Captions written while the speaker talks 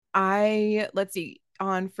Let's see,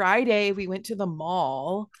 on Friday we went to the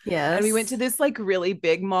mall and we went to Yes. this like really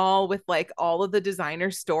big mall with like all of the designer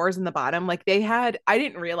stores in the bottom. Like they had, I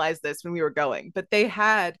didn't realize this when we were going, but they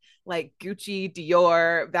had like Gucci,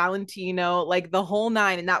 Dior, Valentino, like the whole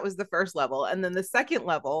nine. And that was the first level. And then the second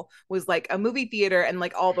level was like a movie theater and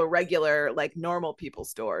like all the regular, like normal people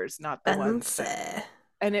stores, not the ones that, Fancy.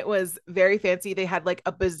 and it was very fancy. They had like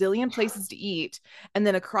a bazillion places to eat. And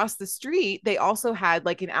then across the street, they also had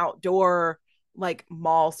like an outdoor like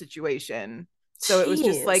mall situation. So it was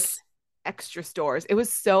just like Jeez. extra stores. It was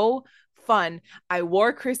so fun. I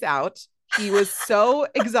wore Chris out. He was so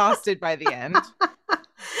exhausted by the end.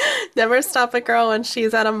 Never stop a girl when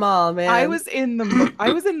she's at a mall, man. I was in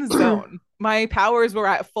the zone. My powers were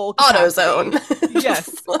at full capacity. AutoZone. Yes,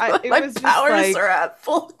 it My was just powers like are at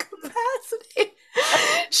full capacity.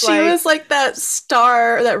 She like was like that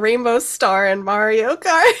star, that rainbow star in Mario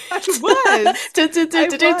I Kart. was.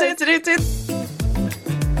 I was.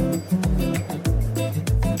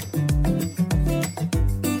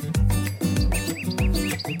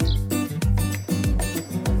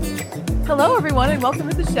 Hello, everyone, and welcome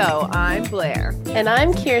to the show. I'm Blair. And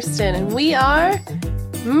I'm Kirsten, and we are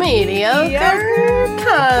mediocre Mediocre content.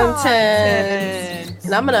 content.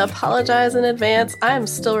 And I'm going to apologize in advance. I'm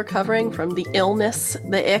still recovering from the illness,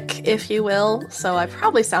 the ick, if you will, so I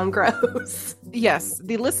probably sound gross. Yes,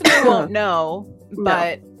 the listener won't know, No.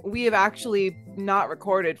 but we have actually not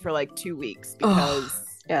recorded for like 2 weeks because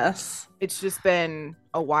Yes. it's just been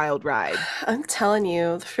a wild ride. I'm telling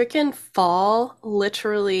you, the freaking fall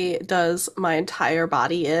literally does my entire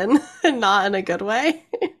body in, and not in a good way.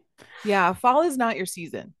 Yeah, fall is not your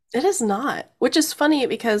season. It is not, which is funny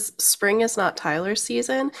because spring is not Tyler's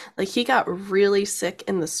season. Like he got really sick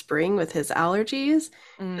in the spring with his allergies.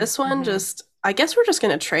 This one Mm-hmm. just, I guess we're just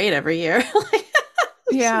gonna trade every year. Like,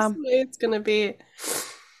 it's Yeah, just the way it's gonna be.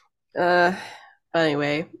 Uh,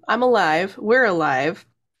 anyway, I'm alive. We're alive.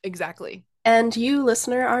 exactly. And you,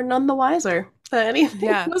 listener, are none the wiser that anything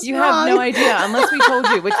Yeah, was you have no wrong. idea unless we told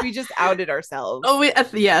you, which we just outed ourselves. Oh,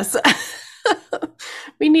 yes.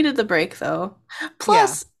 We needed the break though. Yeah,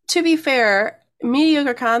 Plus, to be fair,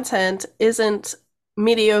 mediocre content isn't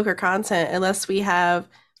mediocre content unless we have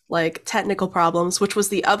like technical problems, which was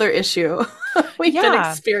the other issue we've been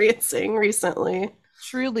yeah, experiencing recently.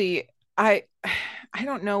 truly. I I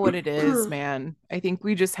don't know what it is, man. I think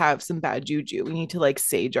we just have some bad juju. We need to like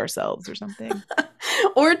sage ourselves or something.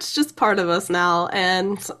 Or it's just part of us now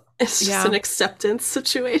and it's just Yeah, an acceptance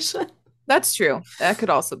situation. that's true. That could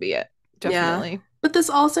also be it. Yeah. Definitely. But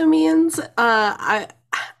this also means I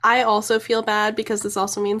also feel bad because this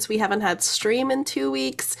also means we haven't had stream in 2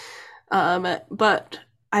 weeks. But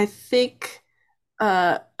I think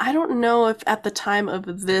I don't know if at the time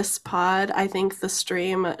of this pod, I think the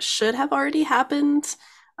stream should have already happened.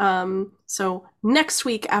 So next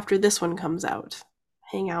week after this one comes out,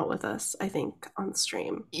 hang out with us, I think, on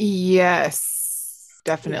stream. Yes,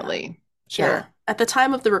 Yeah. definitely. Yeah. Sure. At the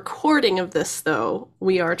time of the recording of this, though,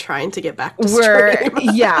 we are trying to get back to We're, stream.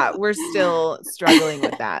 yeah, we're still struggling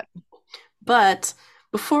with that. But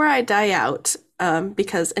before I die out,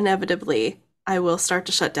 because inevitably I will start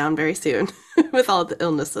to shut down very soon with all the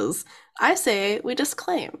illnesses, I say we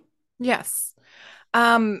disclaim. Yes.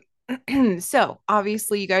 Um, so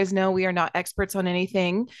obviously, you guys know we are not experts on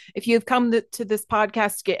anything. If you've come to this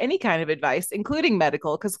podcast to get any kind of advice, including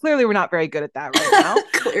medical, because clearly we're not very good at that right now,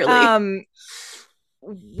 Clearly. um,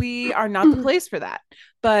 we are not the place for that.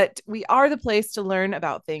 But we are the place to learn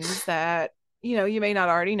about things that you may not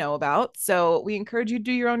already know about. So we encourage you to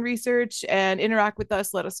do your own research and interact with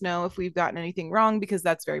us. Let us know if we've gotten anything wrong because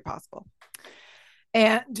that's very possible.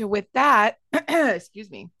 And with that, excuse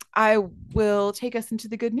me, I will take us into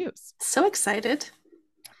the good news. So excited.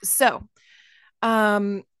 So,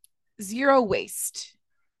 um, zero waste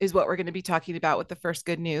is what we're going to be talking about with the first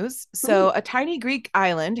good news. So, Ooh. a tiny Greek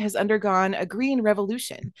island has undergone a green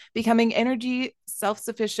revolution, becoming energy self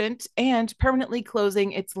sufficient and permanently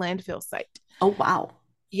closing its landfill site. Oh, wow.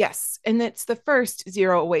 Yes, and it's the first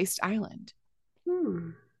zero waste island. Hmm.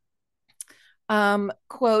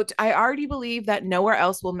 Quote, I already believe that nowhere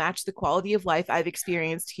else will match the quality of life I've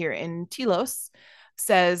experienced here in Tilos,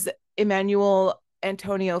 says Emmanuel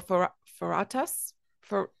Antonio Foratas.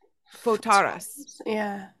 For Fotaras.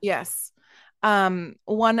 Yeah. Yes.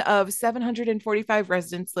 One of 745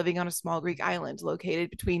 residents living on a small Greek island located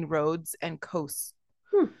between Rhodes and Kos.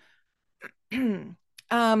 Hmm.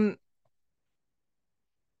 um,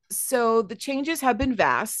 so the changes have been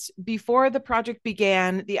vast. Before the project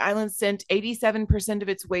began, the island sent 87% of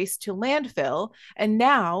its waste to landfill, and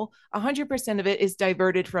now 100% of it is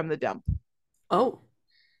diverted from the dump. Oh.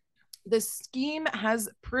 The scheme has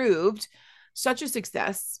proved such a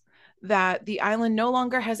success that the island no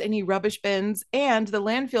longer has any rubbish bins and the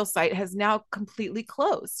landfill site has now completely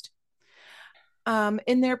closed.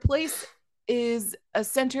 In their place is a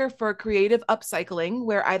center for creative upcycling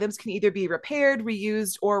where items can either be repaired,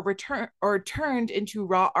 reused, or turned into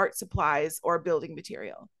raw art supplies or building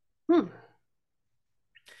material. Hmm.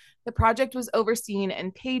 The project was overseen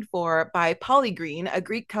and paid for by Polygreen, a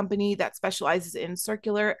Greek company that specializes in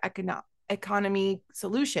circular economy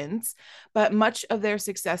solutions, but much of their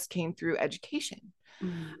success came through education.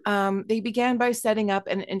 Mm. They began by setting up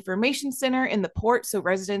an information center in the port so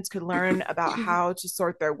residents could learn about how to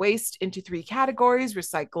sort their waste into three categories: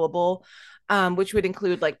 recyclable, which would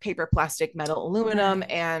include like paper, plastic, metal, aluminum,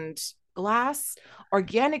 Right. and glass;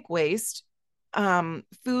 organic waste,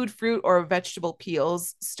 food, fruit, or vegetable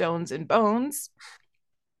peels, stones, and bones.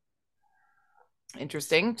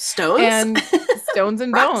 Interesting. Stones? And stones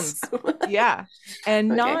and Rocks. bones. Yeah.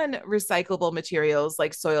 And Okay. non recyclable materials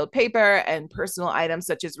like soiled paper and personal items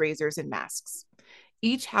such as razors and masks.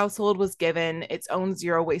 Each household was given its own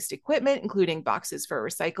zero waste equipment, including boxes for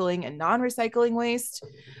recycling and non recycling waste,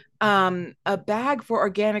 a bag for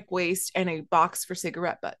organic waste, and a box for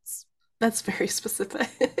cigarette butts. That's very It specific.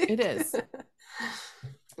 is.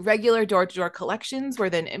 Regular door to door collections were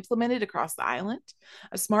then implemented across the island.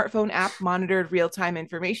 A smartphone app monitored real time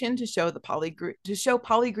information to show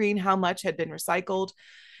Polygreen how much had been recycled.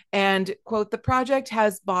 And quote, the project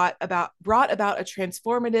has brought about a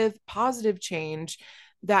transformative, positive change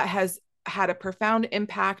that has had a profound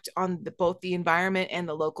impact on both the environment and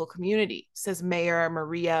the local community, says Mayor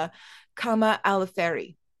Maria Kama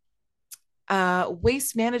Aliferi.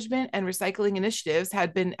 Waste management and recycling initiatives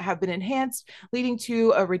have been enhanced, leading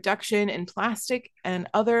to a reduction in plastic and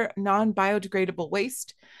other non-biodegradable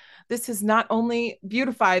waste. This has not only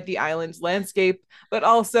beautified the island's landscape, but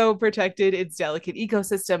also protected its delicate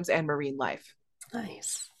ecosystems and marine life.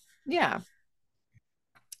 Nice. Yeah.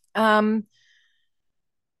 Um,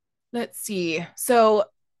 let's see. So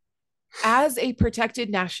as a protected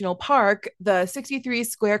national park, the 63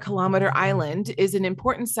 square kilometer island is an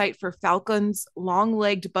important site for falcons, long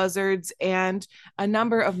legged buzzards, and a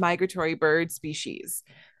number of migratory bird species.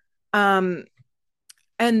 Um,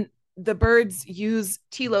 and the birds use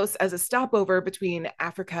Telos as a stopover between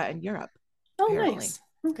Africa and Europe, Oh, apparently. nice.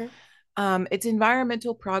 Okay. Its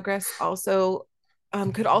environmental progress also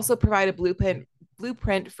could also provide a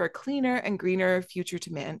blueprint for cleaner and greener future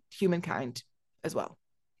to humankind as well.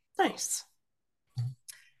 Nice.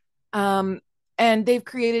 Um, and they've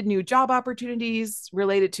created new job opportunities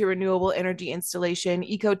related to renewable energy installation,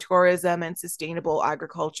 ecotourism, and sustainable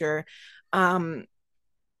agriculture. Um,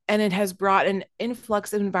 and it has brought an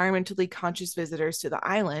influx of environmentally conscious visitors to the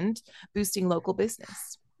island, boosting local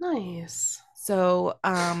business. Nice. So,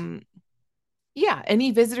 yeah,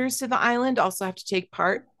 any visitors to the island also have to take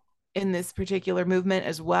part in this particular movement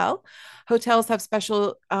as well. Hotels have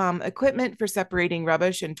special equipment for separating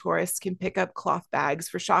rubbish, and tourists can pick up cloth bags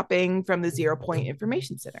for shopping from the Zero Point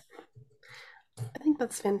Information Center. I think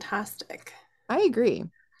that's fantastic. I agree.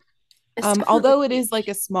 It's definitely Although it is like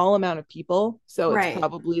a small amount of people, so it's right.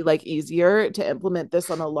 probably like easier to implement this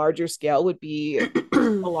on a larger scale would be a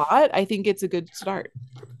lot. I think it's a good start.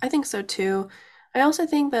 I think so too. I also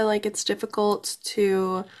think that like it's difficult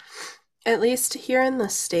to, at least here in the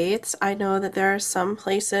States, I know that there are some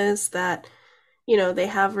places that, they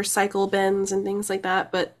have recycle bins and things like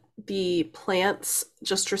that, but the plants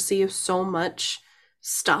just receive so much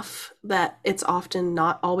stuff that it's often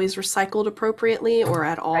not always recycled appropriately or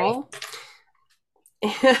at Right. all.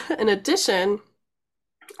 In addition,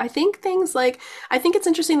 I think it's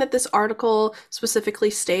interesting that this article specifically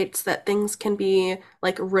states that things can be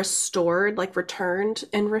like restored, like returned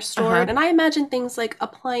and Uh restored. huh. And I imagine things like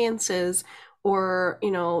appliances or,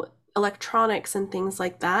 electronics and things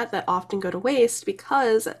like that that often go to waste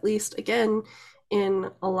because, at least again, in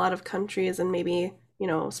a lot of countries and maybe,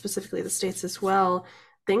 specifically the States as well,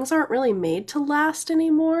 things aren't really made to last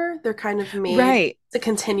anymore. They're kind of made Right. to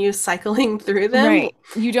continue cycling through them. Right.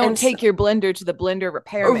 You don't And so, take your blender to the blender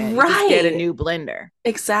repairman. You just get a right. new blender.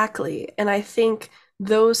 Exactly. And I think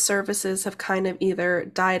those services have kind of either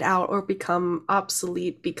died out or become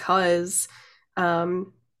obsolete because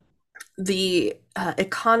um, the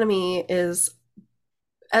economy is,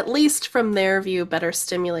 at least from their view, better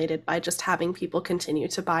stimulated by just having people continue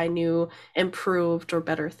to buy new, improved, or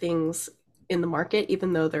better things in the market,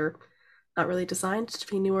 even though they're not really designed to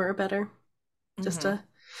be newer or better. Just Mm-hmm. a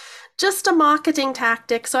just a marketing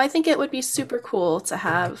tactic. So I think it would be super cool to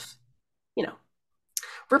have, you know,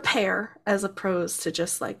 repair as opposed to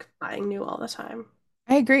just like buying new all the time.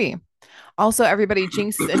 I agree. Also, everybody,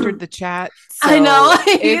 Jinx has entered the chat. I know.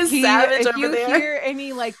 So He's savage if over you there. hear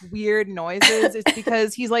any like weird noises, it's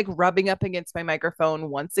because he's like rubbing up against my microphone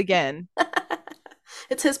once again.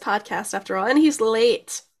 It's his podcast after all, and he's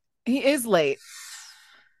late. He is late.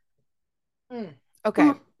 Okay.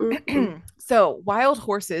 Mm, mm, mm. So wild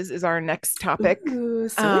horses is our next topic. Ooh,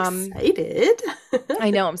 so Um, excited. I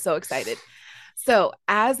know, I'm so excited. So,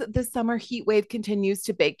 as the summer heat wave continues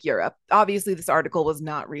to bake Europe, obviously, this article was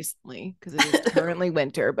not recently because it is currently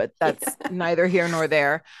winter, but that's Yeah. neither here nor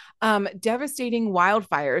there. Devastating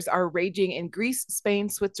wildfires are raging in Greece, Spain,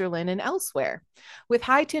 Switzerland, and elsewhere. With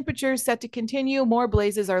high temperatures set to continue, more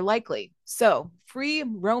blazes are likely. So, free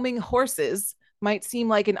roaming horses might seem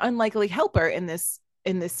like an unlikely helper in this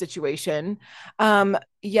situation.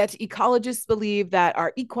 Yet ecologists believe that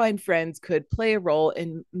our equine friends could play a role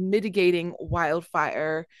in mitigating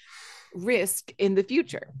wildfire risk in the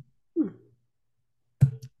future. Please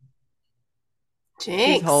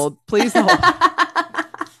Jinx. hold. Please hold.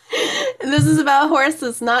 This is about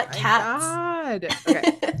horses, not My cats. God.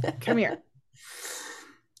 Okay, come here.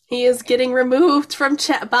 He is getting removed from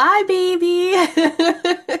chat. Bye, baby.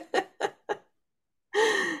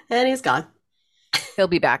 And he's gone. He'll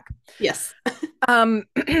be back. Yes.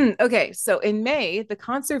 Okay, so in May, the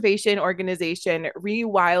conservation organization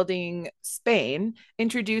Rewilding Spain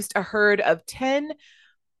introduced a herd of 10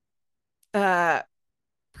 uh,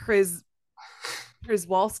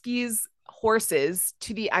 Przewalski's horses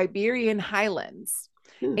to the Iberian highlands.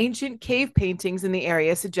 Ooh. Ancient cave paintings in the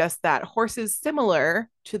area suggest that horses similar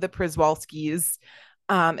to the Przewalskis,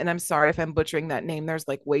 and I'm sorry if I'm butchering that name. There's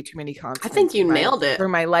like way too many I think consonants you nailed for it.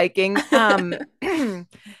 my liking.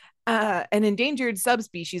 An endangered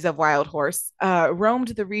subspecies of wild horse roamed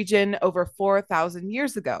the region over 4,000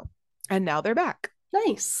 years ago, and now they're back.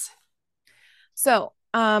 Nice. So,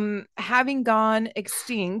 having gone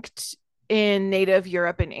extinct in native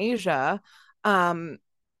Europe and Asia, um,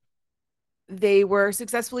 they were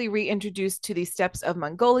successfully reintroduced to the steppes of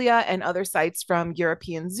Mongolia and other sites from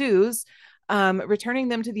European zoos. Returning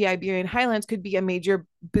them to the Iberian highlands could be a major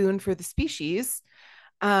boon for the species.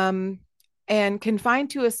 And confined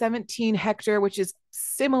to a 17 hectare, which is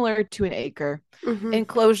similar to an acre, Mm-hmm.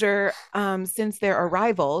 enclosure. Since their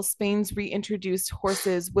arrival, Spain's reintroduced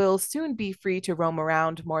horses will soon be free to roam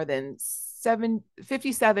around more than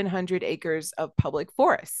 5,700 acres of public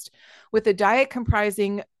forest, with a diet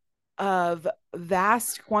comprising of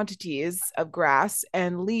vast quantities of grass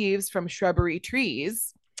and leaves from shrubbery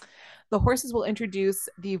trees. The horses will introduce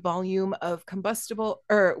the volume of combustible,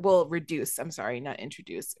 or will reduce, I'm sorry, not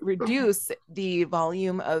introduce, reduce the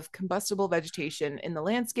volume of combustible vegetation in the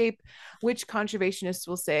landscape, which conservationists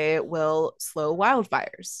will say will slow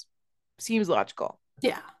wildfires. Seems logical.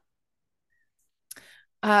 Yeah.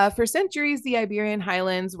 For centuries, the Iberian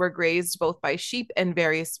highlands were grazed both by sheep and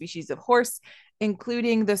various species of horse,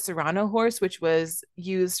 including the Serrano horse, which was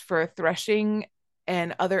used for threshing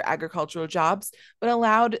and other agricultural jobs, but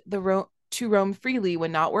allowed to roam freely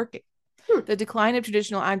when not working. Hmm. The decline of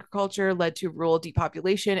traditional agriculture led to rural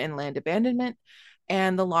depopulation and land abandonment,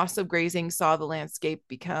 and the loss of grazing saw the landscape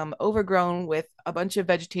become overgrown with a bunch of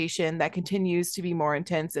vegetation that continues to be more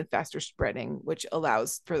intense and faster spreading, which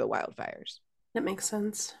allows for the wildfires. That makes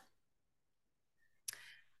sense.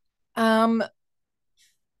 Um,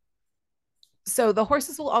 so the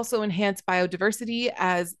horses will also enhance biodiversity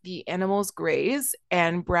as the animals graze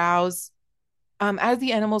and browse. As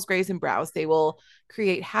the animals graze and browse, they will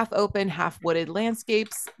create half open, half wooded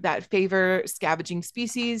landscapes that favor scavenging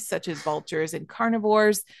species such as vultures and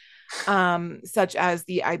carnivores, such as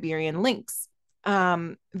the Iberian lynx.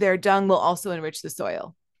 Their dung will also enrich the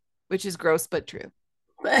soil, which is gross but true.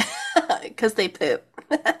 Because they poop.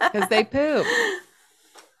 Because they poop.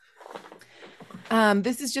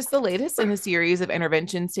 This is just the latest in a series of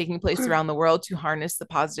interventions taking place around the world to harness the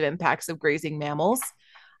positive impacts of grazing mammals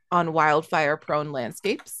on wildfire prone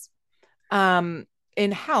landscapes.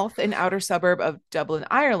 In Howth, an outer suburb of Dublin,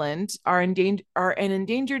 Ireland, are an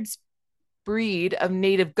endangered breed of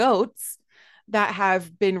native goats that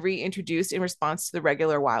have been reintroduced in response to the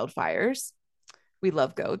regular wildfires. We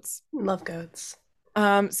love goats. Love goats.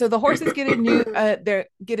 So the horses get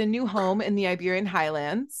a new home in the Iberian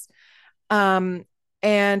Highlands.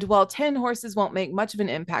 And while 10 horses won't make much of an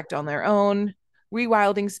impact on their own,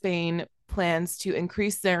 Rewilding Spain plans to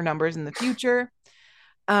increase their numbers in the future.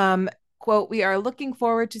 Quote, we are looking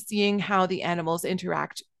forward to seeing how the animals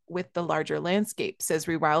interact with the larger landscape, says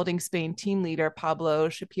Rewilding Spain team leader Pablo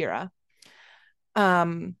Shapira.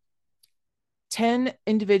 10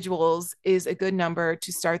 individuals is a good number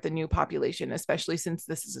to start the new population, especially since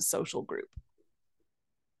this is a social group.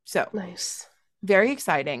 So nice. Very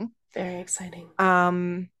exciting. Very exciting.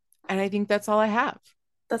 Um, and I think that's all I have.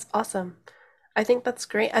 That's awesome. I think that's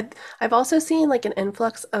great. I've also seen like an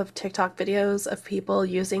influx of TikTok videos of people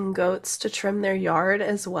using goats to trim their yard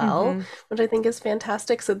as well, Mm-hmm. which I think is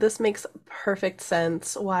fantastic. So this makes perfect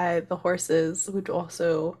sense why the horses would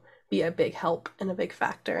also be a big help and a big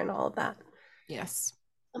factor in all of that. Yes.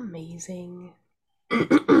 Amazing.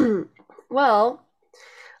 Well,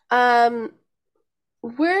 um,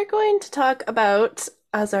 we're going to talk about,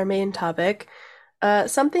 as our main topic,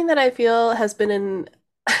 something that I feel has been in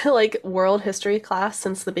like world history class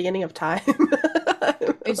since the beginning of time.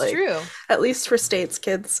 It's Like, true. at least for states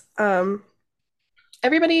kids.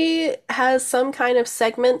 Everybody has some kind of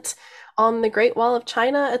segment on the Great Wall of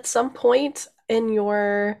China at some point in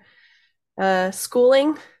your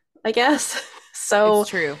schooling, I guess. It's So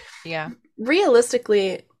true. Yeah.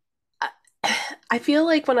 realistically, I feel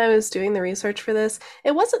like when I was doing the research for this,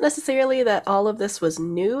 it wasn't necessarily that all of this was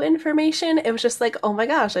new information. It was just like, oh my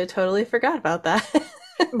gosh, I totally forgot about that.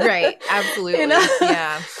 Right. You know? Absolutely.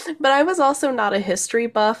 Yeah. But I was also not a history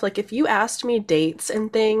buff. Like, if you asked me dates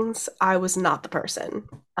and things, I was not the person.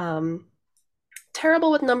 Um,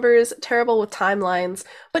 Terrible with numbers, terrible with timelines,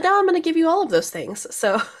 but now I'm going to give you all of those things.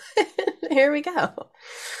 So here we go.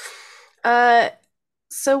 Uh,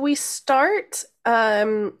 so we start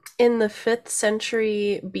in the 5th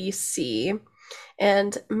century BC,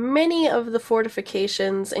 and many of the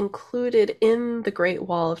fortifications included in the Great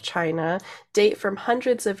Wall of China date from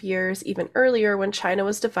hundreds of years, even earlier, when China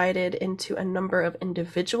was divided into a number of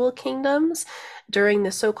individual kingdoms during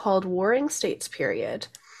the so-called Warring States period.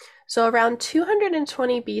 So around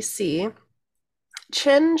 220 BC,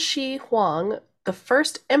 Chen Shi Huang, the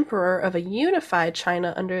first emperor of a unified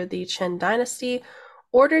China under the Qin dynasty,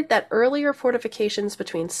 ordered that earlier fortifications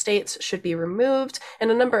between states should be removed, and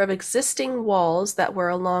a number of existing walls that were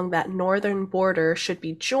along that northern border should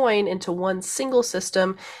be joined into one single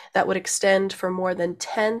system that would extend for more than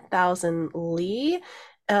 10,000 li.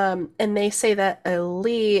 And they say that a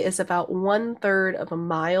li is about 1/3 of a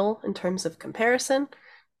mile in terms of comparison.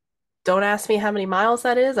 Don't ask me how many miles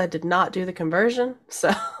that is. I did not do the conversion.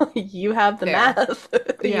 So you have the Fair. math.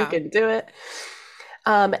 You Yeah. can do it.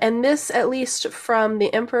 And this, at least from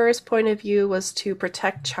the emperor's point of view, was to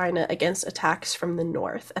protect China against attacks from the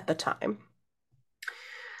north at the time.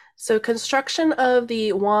 So construction of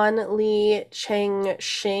the Wan Li Cheng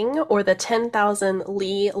Xing, or the 10,000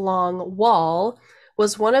 li long wall,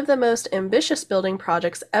 was one of the most ambitious building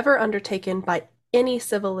projects ever undertaken by any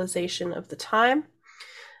civilization of the time.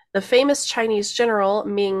 The famous Chinese general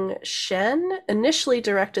Ming Shen initially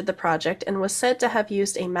directed the project and was said to have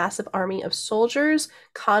used a massive army of soldiers,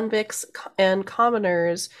 convicts, and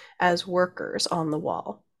commoners as workers on the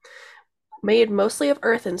wall. Made mostly of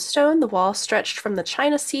earth and stone, the wall stretched from the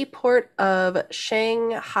China seaport of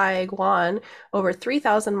Shanghai-Guan over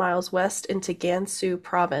 3,000 miles west into Gansu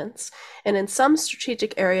province, and in some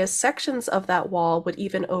strategic areas, sections of that wall would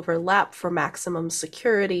even overlap for maximum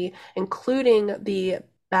security, including the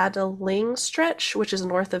Badaling stretch, which is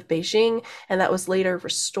north of Beijing, and that was later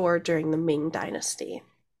restored during the Ming Dynasty.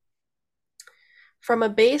 From a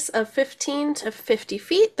base of 15 to 50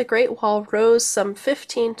 feet, the Great Wall rose some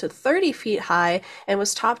 15 to 30 feet high and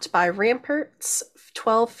was topped by ramparts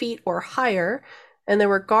 12 feet or higher, and there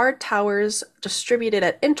were guard towers distributed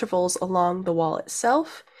at intervals along the wall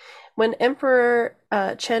itself. When Emperor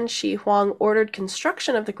Chen Shi Huang ordered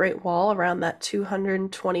construction of the Great Wall around that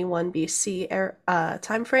 221 BC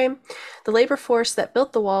time frame, the labor force that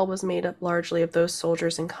built the wall was made up largely of those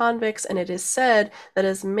soldiers and convicts, and it is said that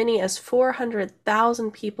as many as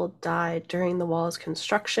 400,000 people died during the wall's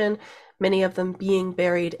construction, many of them being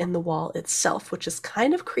buried in the wall itself, which is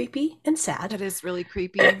kind of creepy and sad. That is really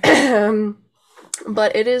creepy.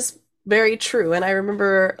 But it is very true, and I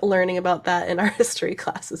remember learning about that in our history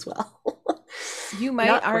class as well. You might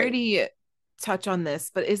Not great. already touch on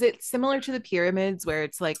this, but is it similar to the pyramids where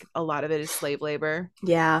it's like a lot of it is slave labor?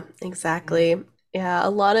 Yeah, Mm. exactly. Yeah, a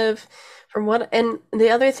lot of from what and the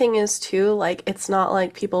other thing is too, like it's not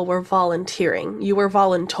like people were volunteering. You were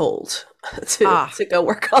voluntold Ah, to go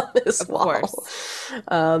work on this of wall. course.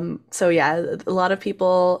 So yeah, a lot of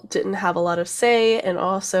people didn't have a lot of say and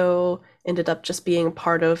also ended up just being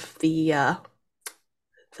part of the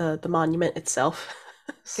monument itself.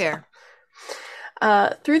 So, Fair.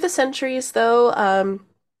 through the centuries, though,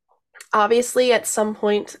 obviously at some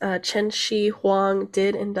point, Chen Shi Huang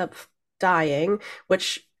did end up dying,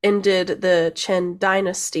 which ended the Qin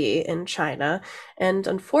dynasty in China. And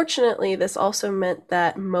unfortunately, this also meant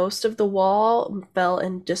that most of the wall fell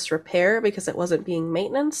in disrepair because it wasn't being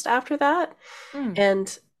maintained after that. Mm.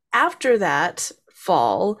 And after that,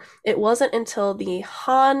 fall, it wasn't until the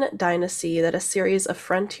Han Dynasty that a series of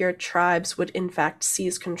frontier tribes would in fact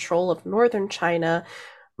seize control of northern China,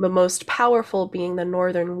 the most powerful being the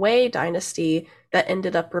Northern Wei Dynasty that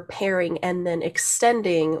ended up repairing and then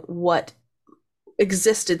extending what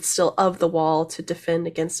existed still of the wall to defend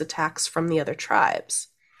against attacks from the other tribes.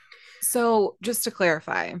 So, just to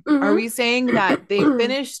clarify, are Mm-hmm. we saying that they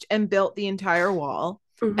finished and built the entire wall,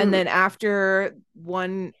 and Mm-hmm. then after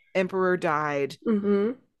one emperor died,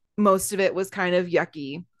 Mm-hmm. most of it was kind of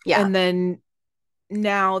yucky, Yeah. and then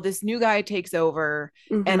now this new guy takes over,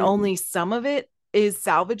 and Mm-hmm. only some of it is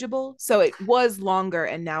salvageable? So it was longer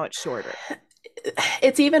and now it's shorter.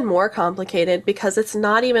 It's even more complicated because it's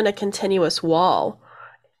not even a continuous wall,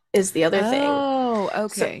 is the other thing. Oh,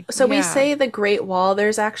 So, okay. so we Yeah. say the Great Wall,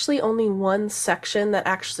 there's actually only one section that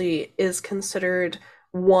actually is considered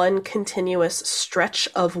one continuous stretch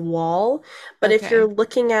of wall. But if you're Okay.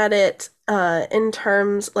 looking at it in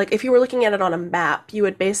terms, like if you were looking at it on a map, you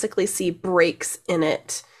would basically see breaks in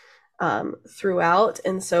it throughout.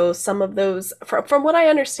 And so some of those, from what I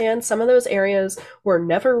understand, some of those areas were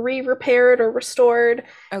never re-repaired or restored.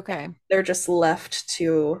 Okay. They're just left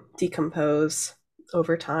to decompose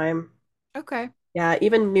over time. Okay. Yeah,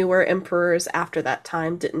 even newer emperors after that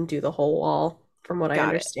time didn't do the whole wall, from what I Got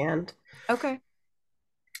it. understand. Okay.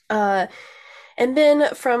 Uh, and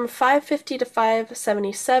then from 550 to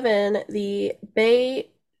 577, the Bei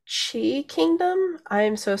Qi Kingdom,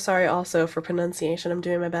 I'm so sorry also for pronunciation, I'm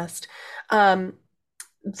doing my best. Um,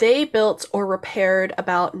 they built or repaired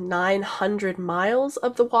about 900 miles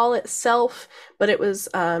of the wall itself, but it was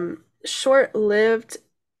short-lived,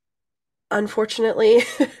 unfortunately,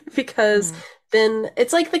 because Mm. then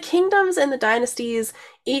it's like the kingdoms and the dynasties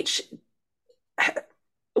each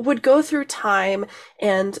would go through time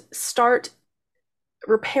and start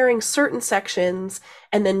repairing certain sections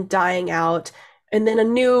and then dying out. And then a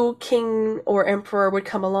new king or emperor would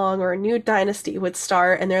come along, or a new dynasty would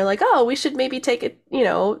start, and they're like, oh, we should maybe take it,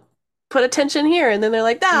 put attention here. And then they're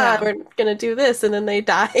like, ah, Yeah. we're gonna do this, and then they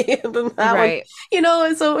die. And then that one, Right.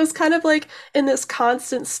 and so it was kind of like in this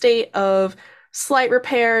constant state of slight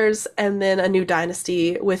repairs and then a new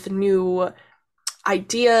dynasty with new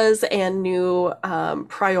ideas and new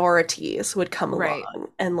priorities would come Right. along,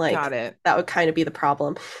 and like Got it. that would kind of be the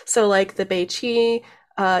problem. So like the Beiqi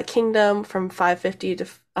kingdom from 550 to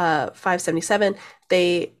 577,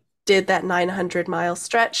 they did that 900-mile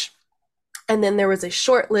stretch, and then there was a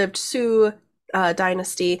short-lived Su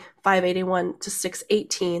dynasty 581 to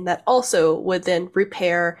 618 that also would then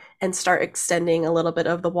repair and start extending a little bit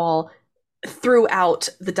of the wall throughout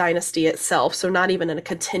the dynasty itself, so not even in a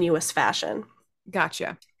continuous fashion.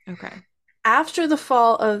 Gotcha. Okay. After the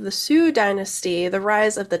fall of the Sui dynasty, the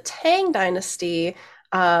rise of the Tang dynasty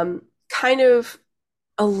kind of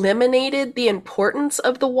eliminated the importance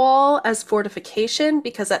of the wall as fortification,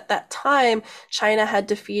 because at that time, China had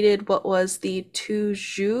defeated what was the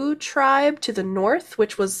Tuzhou tribe to the north,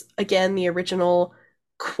 which was, again, the original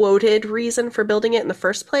quoted reason for building it in the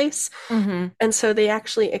first place. Mm-hmm. And so they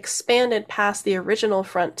actually expanded past the original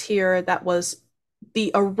frontier that was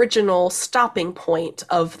the original stopping point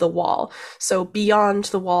of the wall. So beyond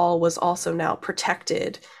the wall was also now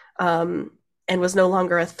protected, and was no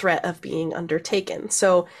longer a threat of being undertaken.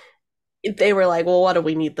 So they were like, well, what do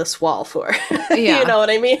we need this wall for? You Yeah. know what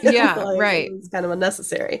I mean? Yeah. Like, Right. it's kind of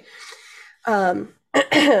unnecessary.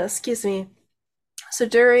 Excuse me. So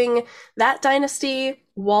during that dynasty,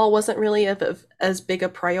 wall wasn't really as big a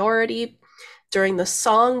priority. During the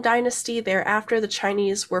Song dynasty, thereafter, the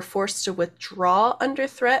Chinese were forced to withdraw under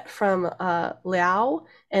threat from Liao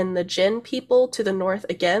and the Jin people to the north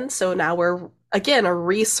again. So now we're, again, a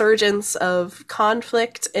resurgence of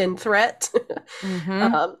conflict and threat.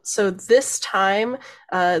 Mm-hmm. So this time,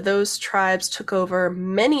 those tribes took over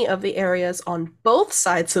many of the areas on both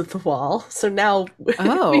sides of the wall. So now we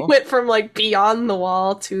Oh. went from like beyond the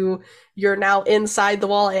wall to you're now inside the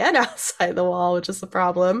wall and outside the wall, which is the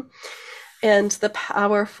problem. And the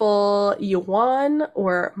powerful Yuan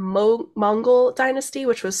or Mongol dynasty,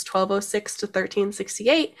 which was 1206 to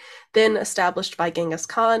 1368, then established by Genghis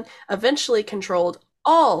Khan, eventually controlled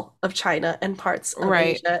all of China and parts of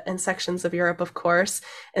Right. Asia and sections of Europe, of course.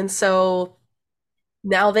 And so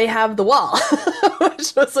now they have the wall,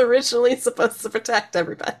 which was originally supposed to protect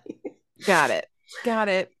everybody. Got it. Got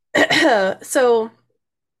it. So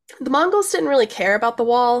the Mongols didn't really care about the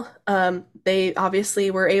wall. They obviously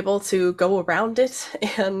were able to go around it,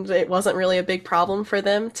 and it wasn't really a big problem for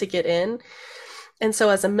them to get in. And so,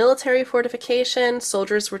 as a military fortification,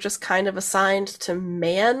 soldiers were just kind of assigned to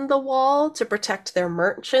man the wall to protect their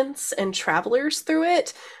merchants and travelers through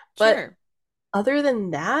it. But Sure. other than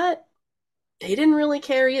that, they didn't really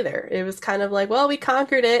care either. It was kind of like, well, we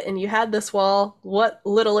conquered it and you had this wall. What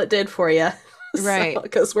little it did for you. So, Right.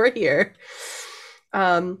 because we're here.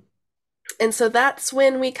 Um, and so that's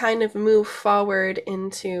when we kind of move forward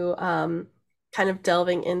into kind of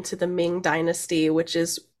delving into the Ming Dynasty, which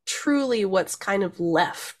is truly what's kind of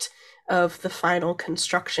left of the final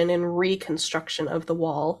construction and reconstruction of the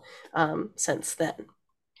wall since then.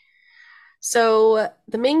 So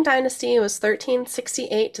the Ming Dynasty was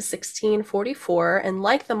 1368 to 1644, and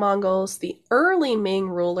like the Mongols, the early Ming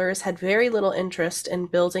rulers had very little interest in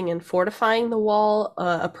building and fortifying the wall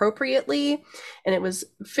appropriately, and it was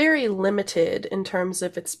very limited in terms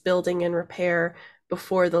of its building and repair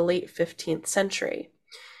before the late 15th century.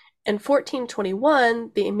 In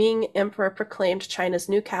 1421, the Ming Emperor proclaimed China's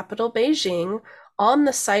new capital, Beijing, on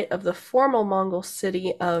the site of the former Mongol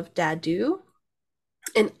city of Dadu.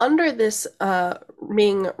 And under this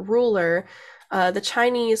Ming ruler, the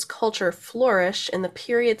Chinese culture flourished, and the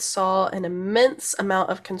period saw an immense amount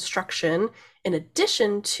of construction in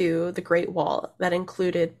addition to the Great Wall that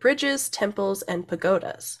included bridges, temples, and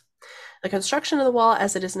pagodas. The construction of the wall,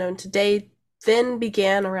 as it is known today, then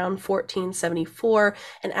began around 1474,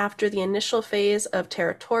 and after the initial phase of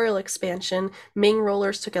territorial expansion, Ming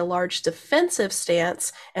rulers took a large defensive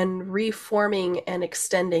stance and reforming and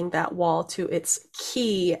extending that wall to its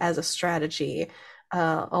key as a strategy.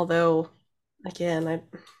 Although, again,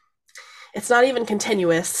 it's not even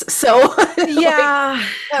continuous, so Yeah,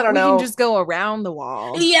 like, I don't we can know. just go around the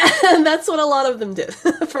wall. Yeah, that's what a lot of them did,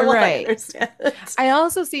 from what I Right. understand. I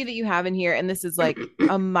also see that you have in here, and this is like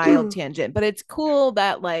a mild tangent, but it's cool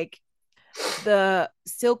that like the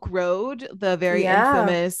Silk Road, the very Yeah.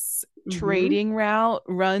 infamous Mm-hmm. trading route,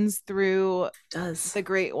 runs through Does. the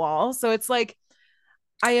Great Wall. So it's like,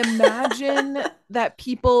 I imagine that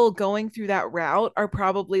people going through that route are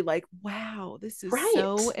probably like, wow, this is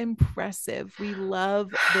so Right. impressive. We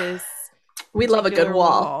love this We love a good particular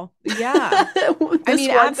wall. wall. Yeah. I This mean,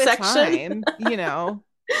 one at the section. time, you know,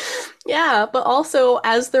 Yeah, but also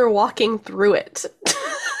as they're walking through it.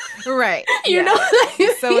 right. You know Yeah. what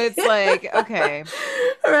I So mean? it's like, okay,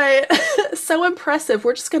 Right. So impressive.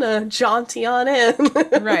 We're just gonna jaunty on in.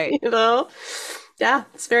 right. You know? Yeah,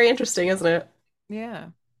 it's very interesting, isn't it? Yeah.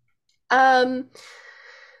 Um,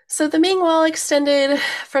 So the Ming Wall extended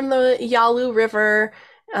from the Yalu River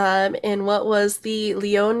in what was the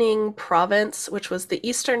Liaoning province, which was the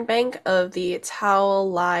eastern bank of the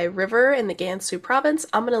Taolai River in the Gansu province.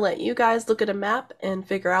 I'm going to let you guys look at a map and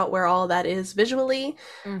figure out where all that is visually,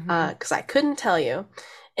 Mm-hmm. because I couldn't tell you.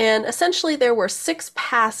 And essentially, there were six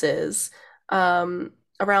passes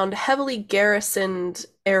around heavily garrisoned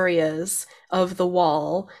areas of the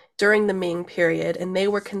wall during the Ming period, and they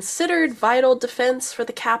were considered vital defense for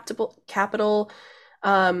the capital,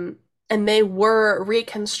 and they were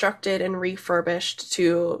reconstructed and refurbished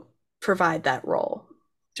to provide that role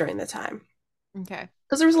during the time. Okay.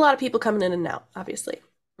 Because there was a lot of people coming in and out, obviously.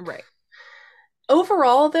 Right.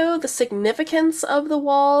 Overall, though, the significance of the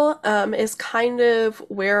wall is kind of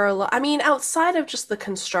where I mean, outside of just the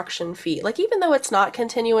construction feat, like even though it's not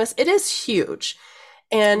continuous, it is huge,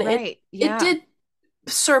 and it Right. it Yeah. did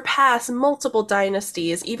surpass multiple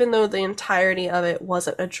dynasties, even though the entirety of it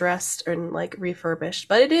wasn't addressed and like refurbished.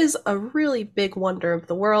 But it is a really big wonder of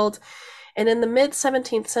the world. And in the mid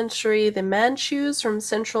 17th century, the Manchus from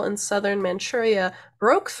central and southern Manchuria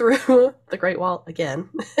broke through the Great Wall again,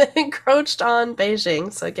 encroached on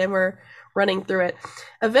Beijing. So again, we're running through it,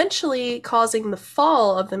 eventually causing the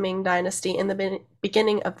fall of the Ming Dynasty and the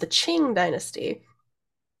beginning of the Qing Dynasty.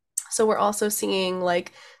 So we're also seeing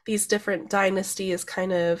like these different dynasties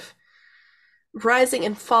kind of rising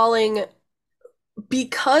and falling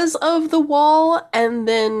because of the wall, and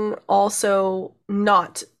then also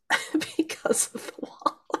not because of the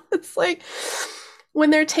wall. It's like when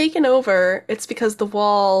they're taken over, it's because the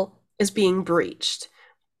wall is being breached.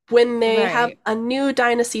 When they have Right. a new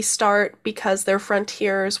dynasty start because their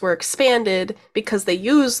frontiers were expanded because they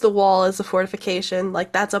used the wall as a fortification,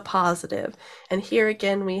 like that's a positive. And here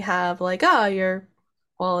again, we have like, ah, your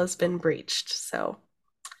wall has been breached. So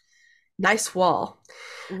nice wall.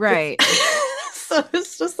 Right. So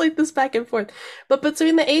it's just like this back and forth. But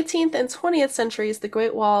between the 18th and 20th centuries, the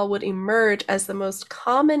Great Wall would emerge as the most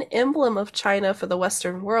common emblem of China for the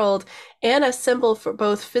Western world and a symbol for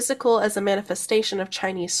both physical as a manifestation of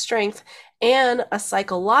Chinese strength and a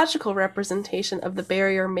psychological representation of the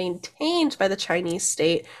barrier maintained by the Chinese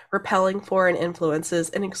state, repelling foreign influences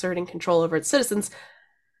and exerting control over its citizens.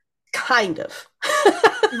 Kind of.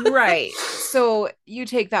 Right. So you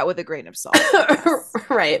take that with a grain of salt, I guess.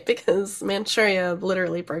 Right, because Manchuria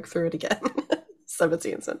literally broke through it again.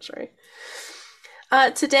 17th century.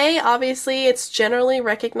 Today, obviously, it's generally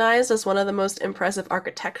recognized as one of the most impressive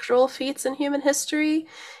architectural feats in human history.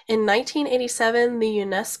 In 1987, the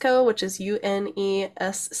UNESCO, which is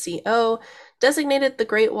UNESCO, designated the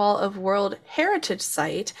Great Wall of World Heritage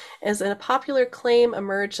Site as a popular claim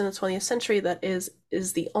emerged in the 20th century that is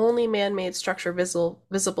the only man-made structure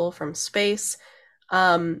visible from space.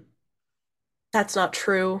 Um, that's not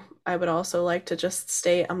true. I would also like to just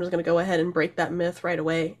state, I'm just going to go ahead and break that myth right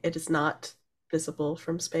away. It is not visible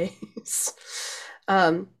from space.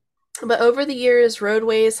 um, but over the years,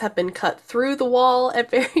 roadways have been cut through the wall at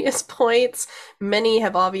various points. Many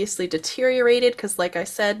have obviously deteriorated because, like I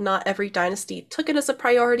said, not every dynasty took it as a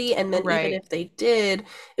priority. And then, even Right. if they did,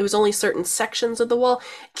 it was only certain sections of the wall.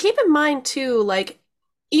 Keep in mind, too, like,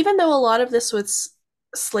 even though a lot of this was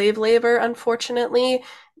slave labor, unfortunately,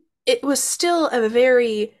 it was still a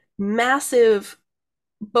very massive,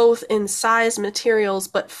 both in size, materials,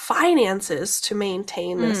 but finances to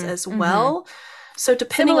maintain this as Mm-hmm. well. So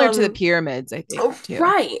depending Similar to the on pyramids, I think, oh, too.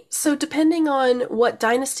 right. So depending on what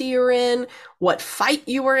dynasty you're in, what fight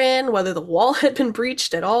you were in, whether the wall had been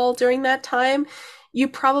breached at all during that time, you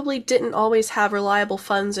probably didn't always have reliable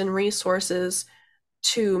funds and resources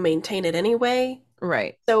to maintain it anyway.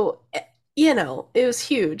 Right. So, it was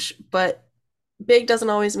huge, but big doesn't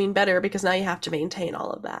always mean better because now you have to maintain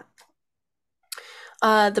all of that.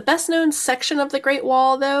 The best known section of the Great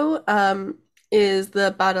Wall, though, is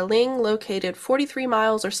the Badaling, located 43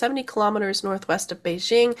 miles or 70 kilometers northwest of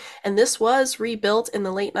Beijing. And this was rebuilt in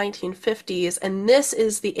the late 1950s. And this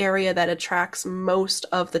is the area that attracts most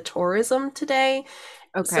of the tourism today.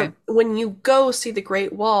 Okay. So when you go see the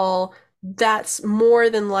Great Wall, that's more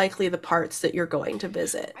than likely the parts that you're going to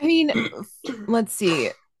visit. I mean, let's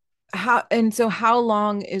see. How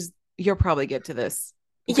long is you'll probably get to this.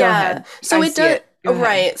 Go Yeah. ahead. So I it see does, it. Go ahead.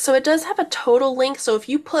 right. So it does have a total length. So if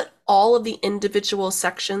you put all of the individual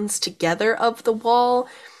sections together of the wall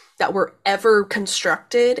that were ever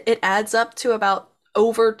constructed, it adds up to about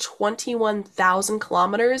over 21,000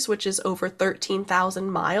 kilometers, which is over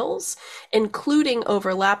 13,000 miles, including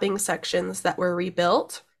overlapping sections that were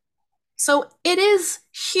rebuilt. So it is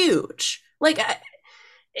huge. Like,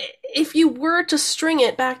 if you were to string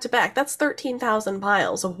it back to back, that's 13,000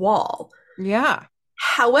 miles of wall. Yeah.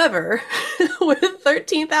 However, with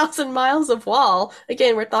 13,000 miles of wall,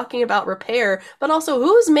 again, we're talking about repair, but also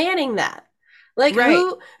who's manning that? Like, Right.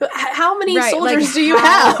 how many Right. Like soldiers do you how,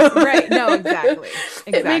 have? right. No, exactly.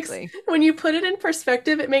 It makes, Exactly. when you put it in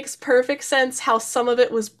perspective, it makes perfect sense how some of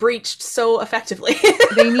it was breached so effectively.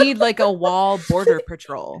 They need like a wall border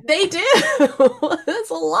patrol. They do. That's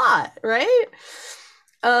a lot, right?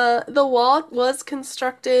 The wall was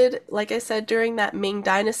constructed, like I said, during that Ming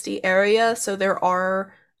Dynasty area, so there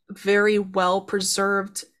are very well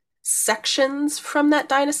preserved sections from that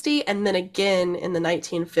dynasty, and then again in the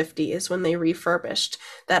 1950s when they refurbished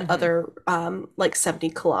that Mm-hmm. other like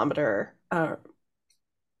 70-kilometer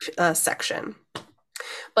section.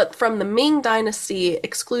 But from the Ming Dynasty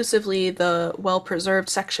exclusively, the well-preserved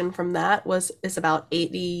section from that is about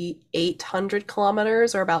 8,800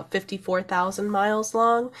 kilometers, or about 54,000 miles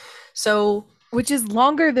long. So Which is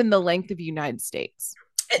longer than the length of the United States.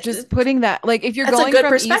 Just it, putting that, like, if you're that's a going good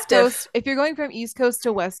from East perspective. Coast, if you're going from East Coast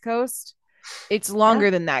to West Coast, it's Yeah,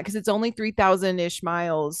 longer than that because it's only 3,000 ish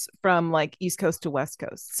miles from like East Coast to West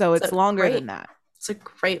Coast. So it's it's a longer than great, that. it's a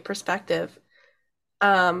great perspective.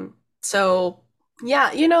 So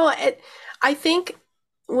yeah, I think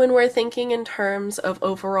when we're thinking in terms of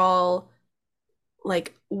overall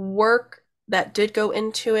like work that did go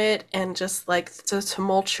into it, and just like the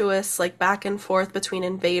tumultuous like back and forth between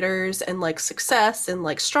invaders and like success and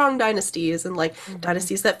like strong dynasties and like Mm-hmm.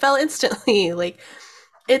 dynasties that fell instantly, like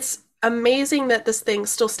it's amazing that this thing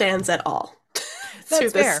still stands at all to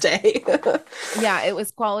That's this fair. day. Yeah, it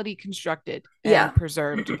was quality constructed Yeah. and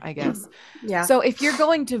preserved, I guess. Yeah. So if you're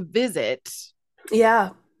going to visit, Yeah.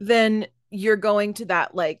 then you're going to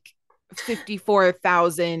that like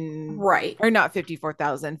 54,000 Right. or not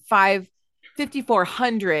 54,000,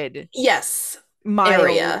 5,400 Yes. mile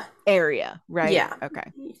Area. area, right? Yeah.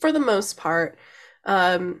 Okay. For the most part.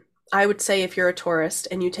 Um, I would say if you're a tourist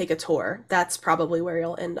and you take a tour, that's probably where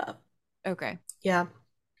you'll end up. Okay. Yeah.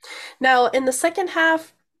 Now, in the second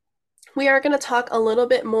half, we are going to talk a little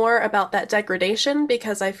bit more about that degradation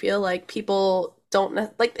because I feel like people don't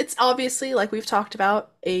like it's obviously, like we've talked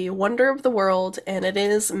about, a wonder of the world, and it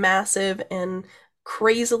is massive and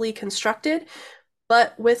crazily constructed.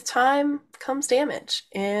 But with time comes damage,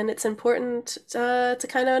 and it's important to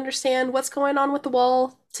kind of understand what's going on with the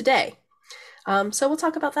wall today. So we'll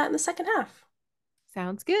talk about that in the second half.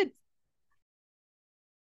 Sounds good.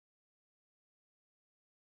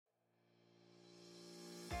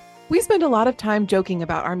 We spend a lot of time joking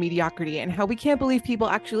about our mediocrity and how we can't believe people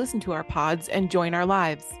actually listen to our pods and join our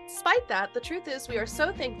lives. Despite that, the truth is we are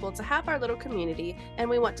so thankful to have our little community, and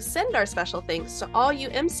we want to send our special thanks to all you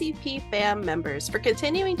MCP fam members for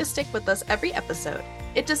continuing to stick with us every episode.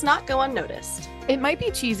 It does not go unnoticed. It might be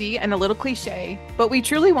cheesy and a little cliche, but we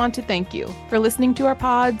truly want to thank you for listening to our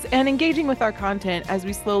pods and engaging with our content as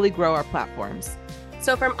we slowly grow our platforms.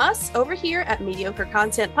 So from us over here at Mediocre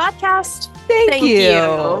Content Podcast, thank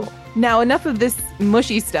you. Now, enough of this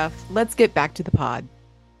mushy stuff. Let's get back to the pod.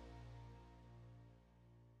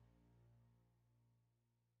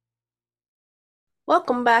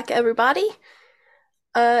 Welcome back, everybody.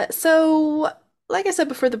 So, like I said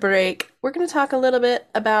before the break, we're going to talk a little bit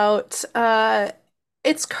about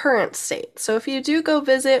its current state. So if you do go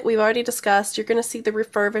visit, we've already discussed, you're going to see the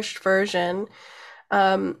refurbished version.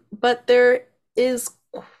 But there is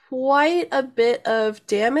quite a bit of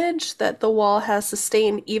damage that the wall has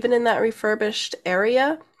sustained, even in that refurbished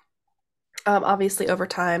area. Obviously over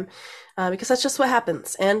time, because that's just what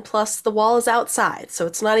happens. And plus, the wall is outside, so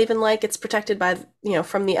it's not even like it's protected by,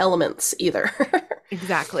 from the elements either.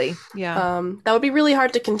 Exactly. Yeah. That would be really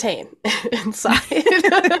hard to contain inside.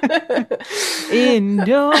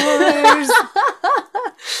 Indoors.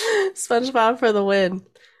 SpongeBob for the win.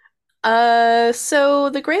 So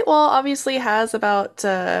the Great Wall obviously has about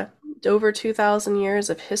over 2,000 years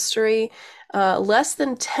of history. Less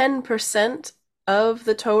than 10% of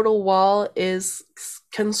the total wall is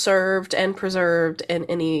conserved and preserved in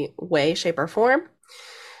any way, shape, or form.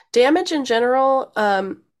 Damage in general,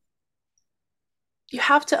 you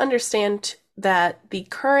have to understand that the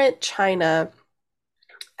current China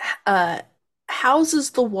houses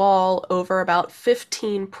the wall over about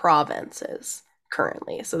 15 provinces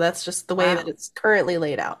currently. So that's just the way that it's currently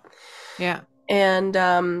laid out. Yeah. And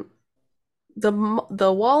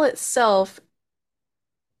the wall itself,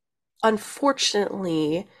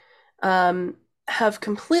 unfortunately, have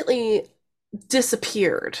completely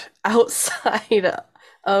disappeared outside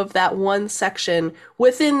of that one section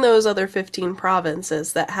within those other 15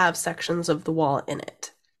 provinces that have sections of the wall in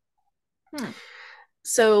it.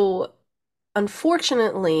 So,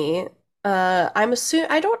 unfortunately,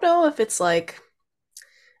 I don't know if it's like,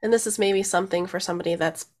 and this is maybe something for somebody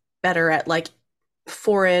that's better at like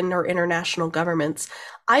foreign or international governments.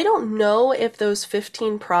 I don't know if those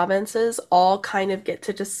 15 provinces all kind of get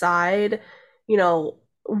to decide,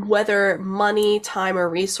 whether money, time, or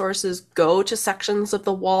resources go to sections of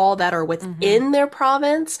the wall that are within their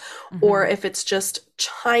province, or if it's just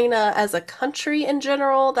China as a country in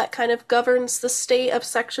general that kind of governs the state of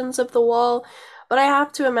sections of the wall. But I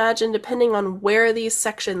have to imagine, depending on where these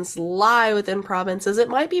sections lie within provinces, it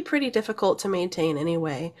might be pretty difficult to maintain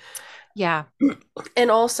anyway. Yeah.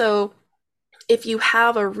 And also, if you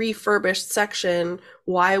have a refurbished section,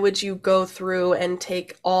 why would you go through and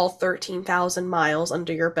take all 13,000 miles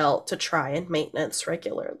under your belt to try and maintenance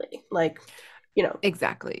regularly?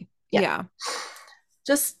 Exactly. Yeah.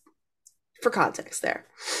 Just for context there.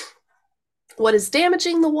 What is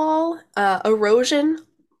damaging the wall? Erosion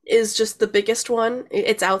is just the biggest one.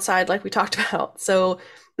 It's outside, like we talked about. So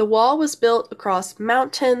the wall was built across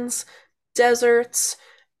mountains, deserts,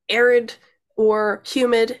 arid or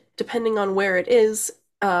humid, depending on where it is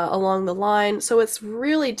along the line. So it's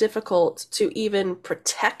really difficult to even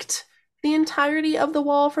protect the entirety of the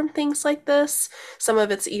wall from things like this. Some of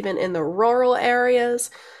it's even in the rural areas.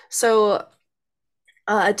 So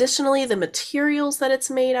additionally, the materials that it's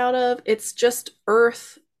made out of, it's just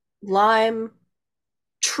earth, lime,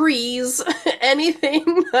 trees,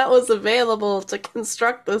 anything that was available to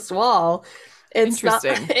construct this wall. It's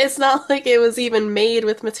not like it was even made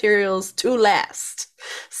with materials to last.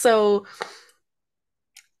 So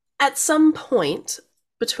at some point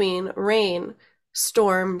between rain,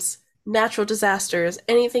 storms, natural disasters,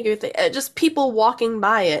 anything, just people walking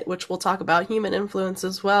by it, which we'll talk about human influence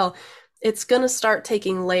as well, it's going to start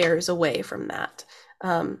taking layers away from that.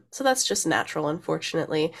 So that's just natural,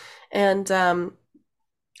 unfortunately. And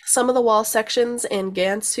some of the wall sections in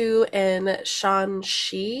Gansu and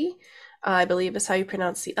Shanxi, I believe is how you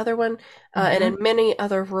pronounce the other one, and in many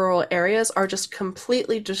other rural areas are just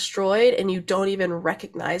completely destroyed, and you don't even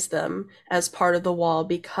recognize them as part of the wall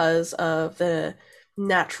because of the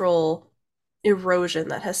natural erosion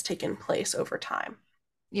that has taken place over time.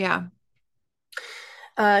 Yeah.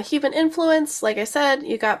 Human influence, like I said,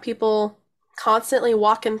 you got people constantly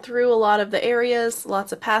walking through a lot of the areas,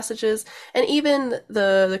 lots of passages, and even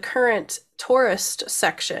the current tourist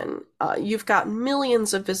section, you've got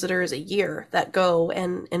millions of visitors a year that go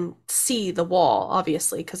and see the wall,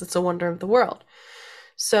 obviously, because it's a wonder of the world.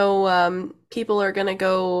 So people are going to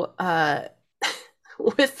go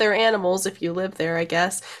with their animals if you live there, I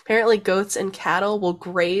guess. Apparently, goats and cattle will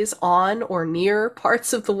graze on or near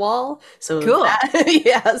parts of the wall. So Cool. that,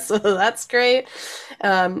 yeah, so that's great.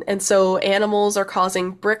 And so animals are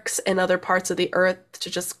causing bricks and other parts of the earth to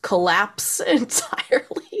just collapse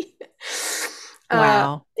entirely.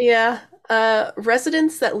 Wow. Yeah.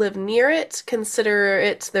 Residents that live near it consider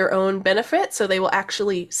it their own benefit, so they will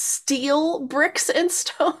actually steal bricks and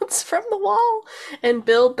stones from the wall and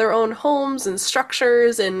build their own homes and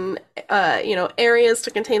structures and areas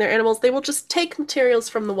to contain their animals. They will just take materials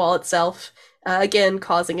from the wall itself, again,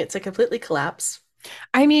 causing it to completely collapse.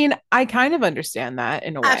 I mean, I kind of understand that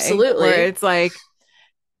in a way where Absolutely. it's like,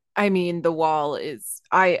 I mean, the wall is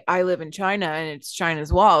I live in China and it's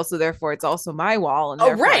China's wall, so therefore it's also my wall and Oh,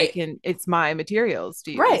 therefore right. it's my materials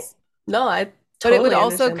to Right. use. No, I But it would totally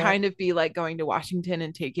also understand that. kind of be like going to Washington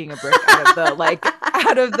and taking a brick out of the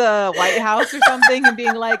out of the White House or something and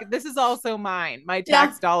being like, this is also mine. My Yeah,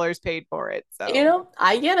 tax dollars paid for it. So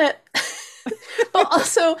I get it. But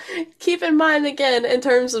also keep in mind again in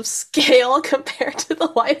terms of scale compared to the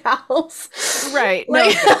White House. right. No,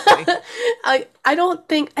 Like exactly. I don't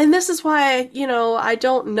think, and this is why, I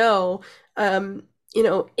don't know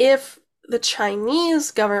if the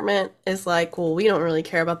Chinese government is like, well, we don't really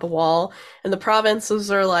care about the wall, and the provinces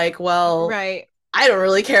are like, well, Right. I don't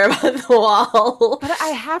really care about the wall. But I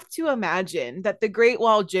have to imagine that the Great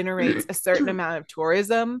Wall generates a certain amount of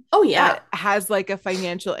tourism Oh yeah. that has like a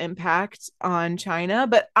financial impact on China.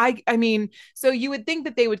 But I mean, so you would think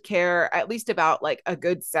that they would care at least about like a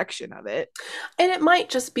good section of it. And it might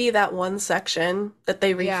just be that one section that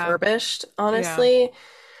they Yeah. refurbished, Yeah. honestly.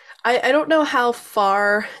 I don't know how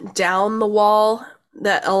far down the wall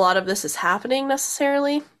that a lot of this is happening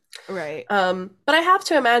necessarily. Right. But I have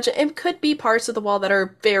to imagine it could be parts of the wall that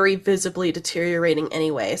are very visibly deteriorating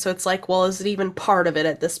anyway. So it's like, well, is it even part of it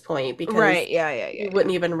at this point? Because Right. Yeah. Yeah. Yeah. you Yeah.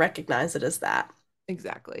 wouldn't even recognize it as that.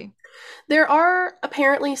 Exactly. There are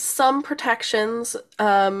apparently some protections,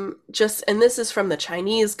 and this is from the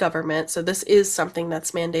Chinese government, so this is something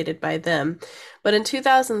that's mandated by them. But in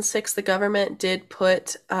 2006, the government did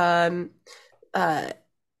put uh,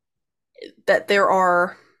 that there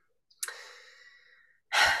are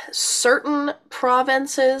certain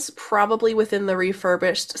provinces, probably within the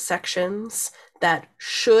refurbished sections, that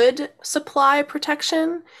should supply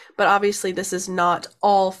protection, but obviously this is not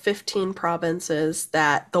all 15 provinces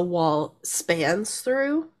that the wall spans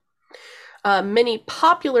through. Many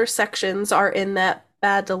popular sections are in that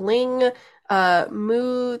Badaling,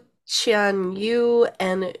 Mu Qianyu,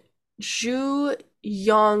 and Zhu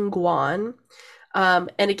Yongguan.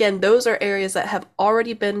 And again, those are areas that have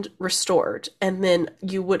already been restored, and then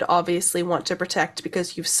you would obviously want to protect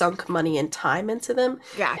because you've sunk money and time into them,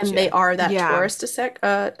 and they Gotcha. are that Yeah. tourist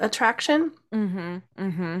attraction. Mm-hmm.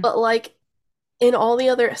 Mm-hmm. But like in all the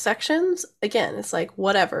other sections, again, it's like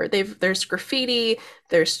whatever. There's graffiti,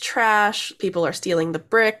 there's trash, people are stealing the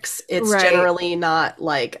bricks. It's Right. generally not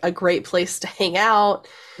like a great place to hang out.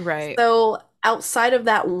 Right. So outside of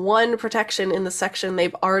that one protection in the section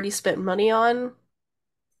they've already spent money on,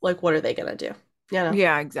 like what are they gonna do? You know?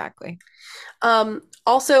 Yeah, exactly.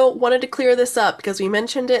 Also wanted to clear this up because we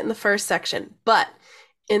mentioned it in the first section, but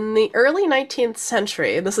in the early 19th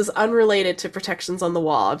century, this is unrelated to protections on the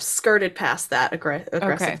wall. I've skirted past that Okay.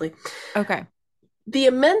 aggressively. Okay. The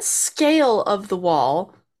immense scale of the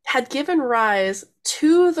wall had given rise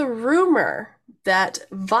to the rumor that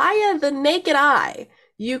via the naked eye,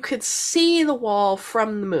 you could see the wall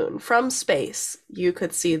from the moon, from space. You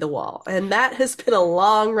could see the wall. And that has been a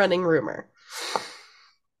long running rumor.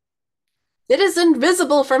 It is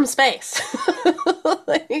invisible from space.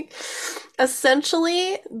 Like,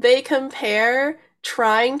 essentially, they compare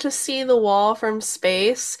trying to see the wall from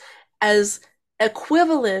space as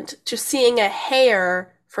equivalent to seeing a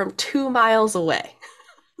hair from 2 miles away.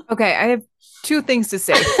 Okay, I have two things to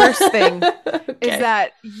say. First thing is Okay.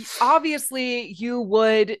 that obviously you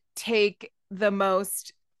would take the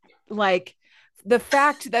most like the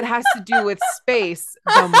fact that has to do with space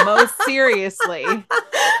the most seriously.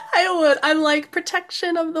 I would. I'm like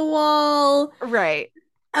protection of the wall, Right.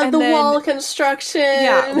 of the And then wall construction.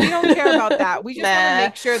 yeah, we don't care about that. We just want to Nah.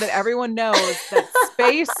 make sure that everyone knows that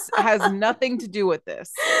space has nothing to do with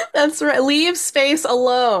this. That's right. Leave space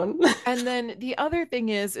alone. And then the other thing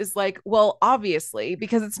is like, well, obviously,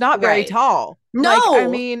 because it's not very Right. tall. Like, I No.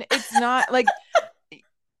 mean, it's not like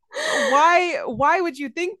why would you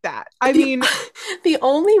think that? I The mean, the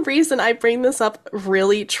only reason I bring this up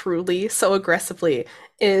really truly so aggressively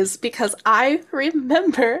is because I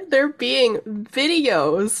remember there being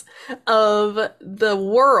videos of the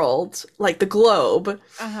world, like the globe,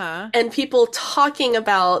 and people talking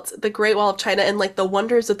about the Great Wall of China and like the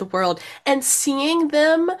wonders of the world, and seeing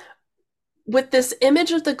them with this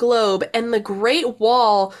image of the globe and the Great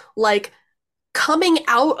Wall like coming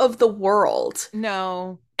out of the world.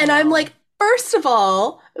 No. And I'm like, first of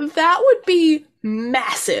all, that would be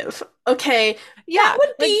massive. Okay. Yeah. That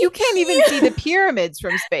would be you can't even see the pyramids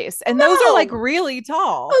from space. And those are like really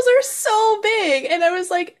tall. Those are so big. And I was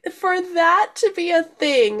like, for that to be a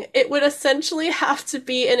thing, it would essentially have to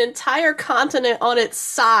be an entire continent on its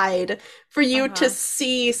side for you to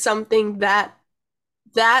see something that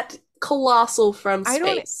colossal from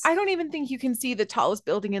space. I don't even think you can see the tallest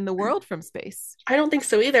building in the world from space. I don't think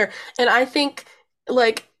so either. And I think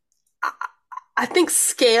like I think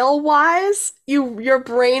scale-wise, your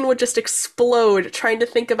brain would just explode trying to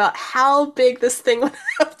think about how big this thing would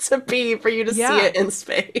have to be for you to see it in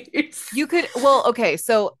space. You could, well, okay,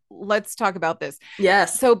 so let's talk about this.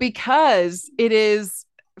 Yes. So because it is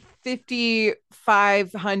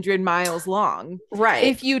 5,500 miles long, right?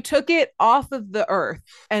 If you took it off of the Earth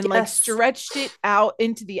and like stretched it out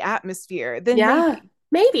into the atmosphere, then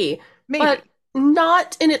maybe. But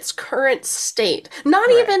not in its current state, not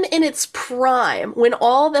even in its prime, when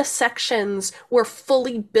all the sections were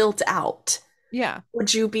fully built out. Yeah.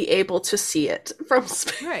 Would you be able to see it from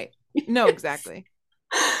space? Right. No, exactly.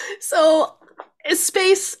 So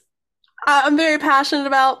space, I'm very passionate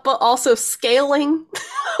about, but also scaling,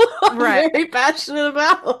 I'm very passionate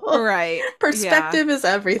about. Right. Perspective is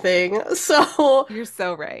everything. So you're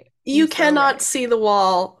so right. You cannot see the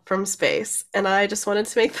wall from space. And I just wanted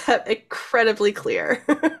to make that incredibly clear.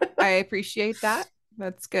 I appreciate that.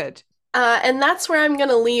 That's good. And that's where I'm going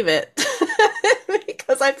to leave it.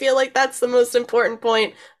 Because I feel like that's the most important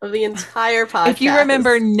point of the entire podcast. If you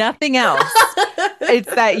remember nothing else,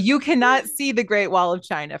 it's that you cannot see the Great Wall of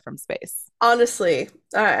China from space. Honestly,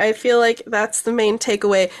 I feel like that's the main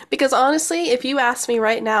takeaway. Because honestly, if you ask me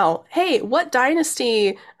right now, hey, what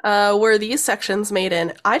dynasty were these sections made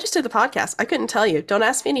in? I just did the podcast. I couldn't tell you. Don't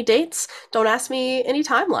ask me any dates. Don't ask me any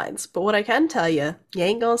timelines. But what I can tell you, you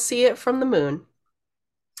ain't gonna see it from the moon.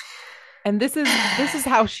 And this is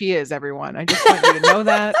how she is, everyone. I just want you to know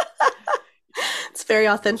that. It's very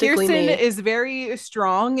authentically Kirsten me. is very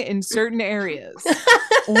strong in certain areas,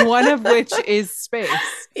 one of which is space.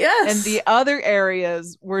 Yes. And the other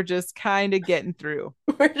areas we're just kind of getting through.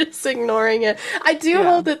 We're just ignoring it. I do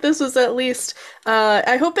hope that this was at least,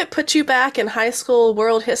 I hope it put you back in high school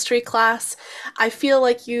world history class. I feel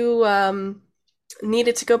like you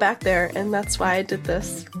needed to go back there, and that's why I did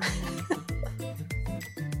this.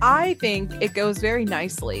 I think it goes very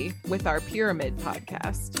nicely with our pyramid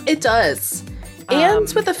podcast. It does.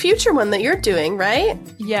 And with a future one that you're doing, right?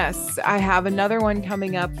 Yes, I have another one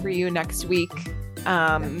coming up for you next week.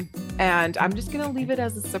 And I'm just going to leave it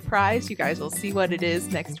as a surprise. You guys will see what it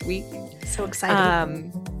is next week. So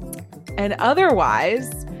exciting. And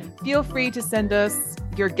otherwise, feel free to send us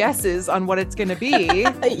your guesses on what it's going to be.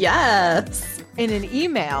 Yes. In an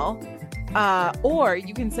email. Or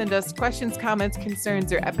you can send us questions, comments,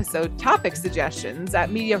 concerns, or episode topic suggestions at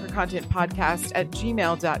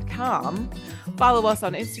mediocrecontentpodcast@gmail.com. Follow us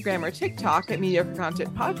on Instagram or TikTok at Mediocre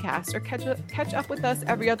Content Podcast, or catch up with us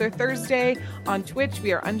every other Thursday on Twitch.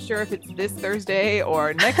 We are unsure if it's this Thursday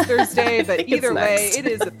or next Thursday, but either way, it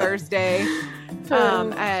is a Thursday.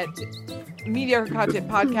 At Mediocre Content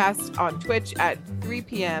Podcast on Twitch at 3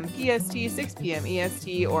 p.m. PST, 6 p.m.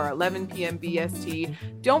 EST, or 11 p.m. BST.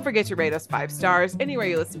 Don't forget to rate us 5 stars anywhere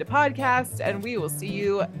you listen to podcasts, and we will see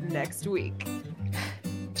you next week.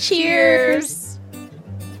 Cheers.